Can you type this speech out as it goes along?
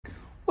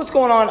What's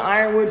going on,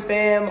 Ironwood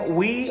fam?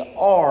 We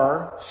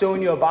are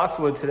showing you a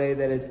Boxwood today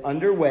that is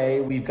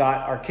underway. We've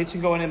got our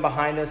kitchen going in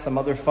behind us, some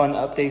other fun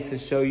updates to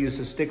show you,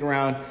 so stick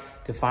around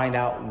to find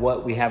out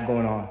what we have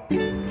going on.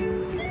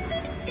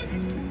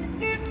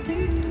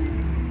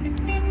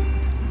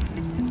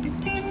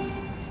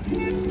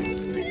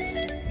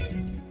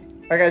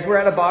 All right guys, we're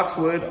at a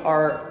Boxwood,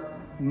 our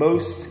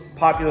most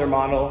popular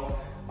model.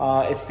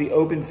 It's the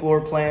open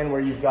floor plan where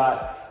you've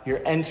got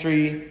your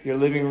entry, your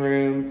living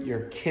room,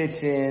 your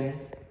kitchen,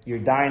 your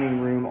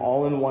dining room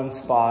all in one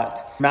spot.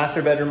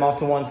 Master bedroom off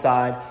to one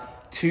side,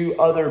 two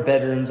other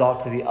bedrooms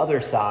off to the other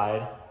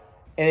side.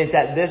 And it's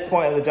at this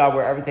point of the job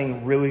where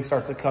everything really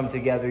starts to come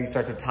together. You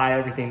start to tie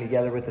everything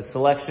together with the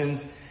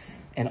selections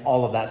and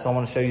all of that. So I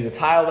want to show you the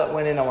tile that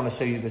went in. I want to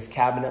show you this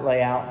cabinet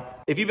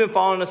layout. If you've been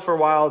following us for a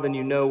while, then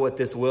you know what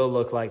this will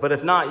look like. But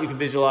if not, you can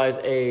visualize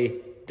a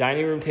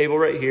dining room table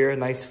right here, a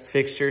nice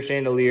fixture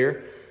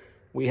chandelier.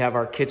 We have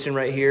our kitchen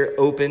right here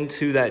open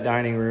to that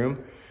dining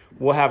room.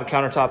 We'll have a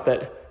countertop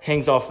that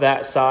hangs off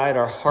that side.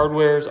 Our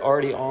hardware is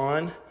already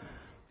on.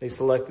 They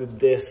selected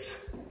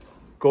this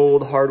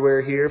gold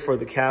hardware here for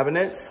the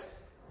cabinets.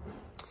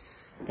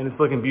 And it's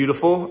looking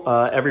beautiful.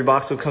 Every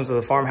Boxwood comes with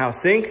a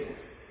farmhouse sink.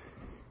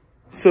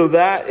 So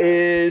that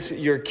is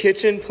your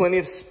kitchen, plenty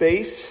of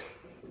space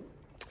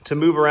to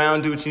move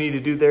around, do what you need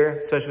to do there,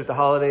 especially with the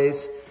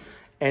holidays.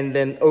 And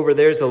then over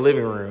there's the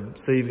living room.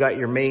 So you've got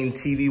your main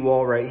TV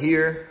wall right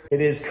here.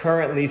 It is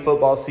currently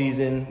football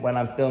season when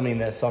I'm filming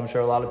this, so I'm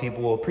sure a lot of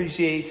people will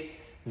appreciate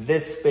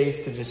this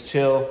space to just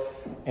chill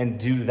and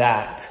do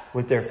that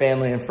with their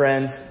family and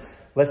friends.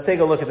 Let's take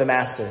a look at the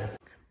master.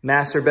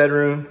 Master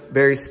bedroom,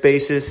 very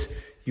spacious.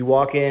 You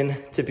walk in,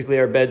 typically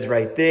our bed's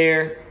right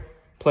there.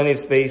 Plenty of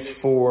space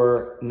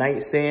for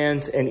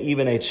nightstands and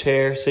even a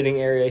chair sitting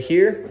area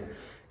here.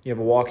 You have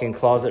a walk-in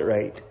closet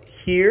right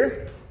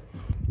here.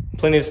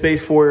 Plenty of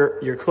space for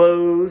your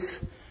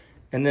clothes.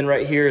 And then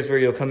right here is where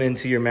you'll come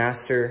into your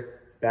master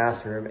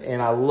bathroom.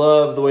 And I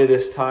love the way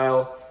this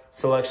tile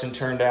selection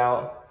turned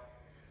out.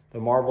 The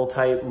marble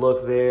type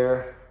look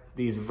there.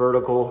 These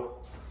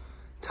vertical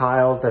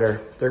tiles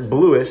that they're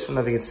bluish. I don't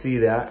know if you can see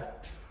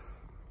that,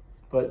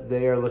 but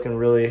they are looking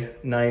really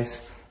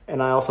nice.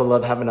 And I also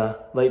love having a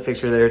light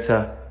fixture there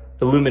to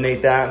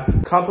illuminate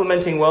that.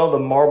 Complementing well the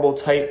marble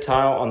type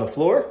tile on the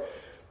floor.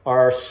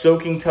 Our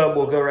soaking tub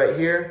will go right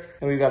here.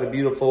 And we've got a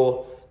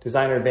beautiful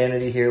designer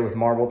vanity here with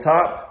marble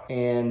top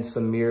and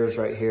some mirrors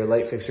right here.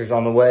 Light fixtures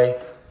on the way.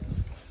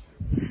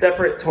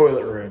 Separate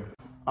toilet room.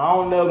 I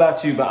don't know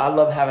about you, but I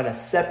love having a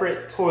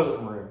separate toilet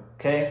room,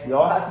 okay? We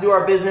all have to do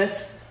our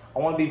business. I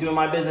want to be doing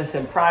my business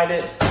in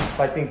private.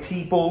 So I think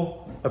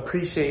people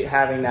appreciate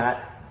having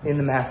that in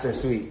the master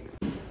suite.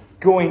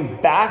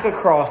 Going back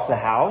across the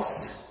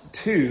house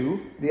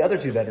to the other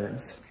two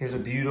bedrooms. Here's a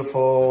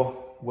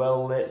beautiful,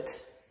 well-lit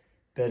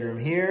bedroom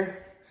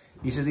here.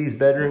 Each of these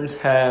bedrooms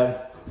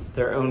have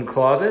their own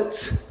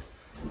closets,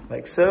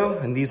 like so.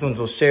 And these ones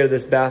will share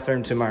this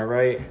bathroom to my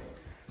right.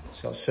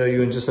 So I'll show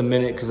you in just a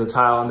minute because the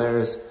tile on there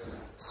is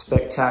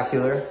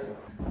spectacular.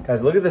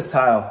 Guys, look at this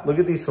tile. Look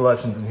at these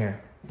selections in here.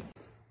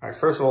 All right,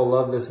 first of all,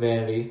 love this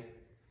vanity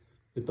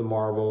with the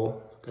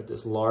marble. Got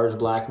this large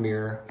black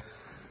mirror.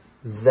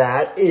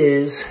 That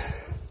is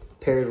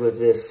paired with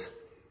this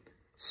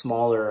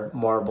smaller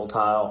marble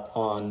tile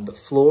on the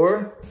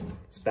floor.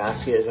 This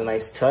basket is a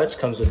nice touch,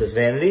 comes with this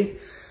vanity.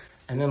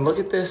 And then look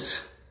at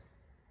this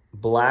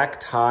black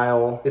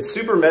tile. It's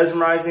super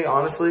mesmerizing,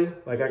 honestly.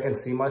 Like I can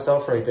see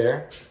myself right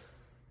there,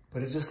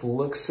 but it just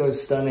looks so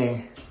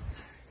stunning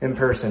in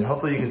person.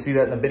 Hopefully you can see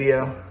that in the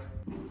video.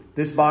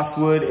 This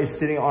Boxwood is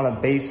sitting on a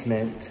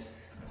basement.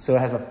 So it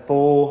has a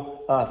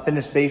full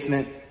finished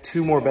basement,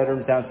 two more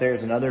bedrooms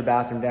downstairs, another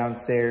bathroom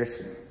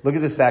downstairs. Look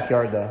at this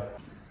backyard though.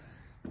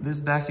 This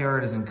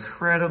backyard is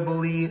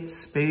incredibly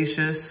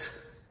spacious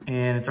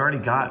and it's already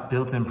got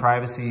built-in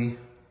privacy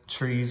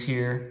trees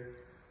here.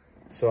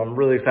 So I'm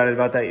really excited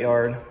about that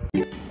yard.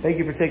 Thank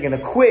you for taking a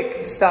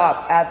quick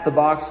stop at the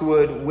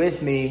Boxwood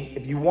with me.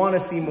 If you want to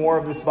see more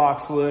of this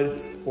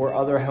Boxwood or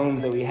other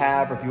homes that we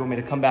have, or if you want me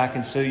to come back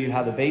and show you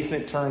how the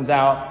basement turns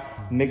out,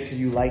 make sure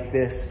you like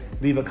this,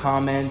 leave a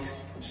comment,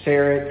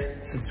 share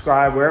it,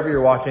 subscribe wherever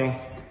you're watching.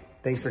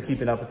 Thanks for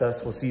keeping up with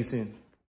us. We'll see you soon.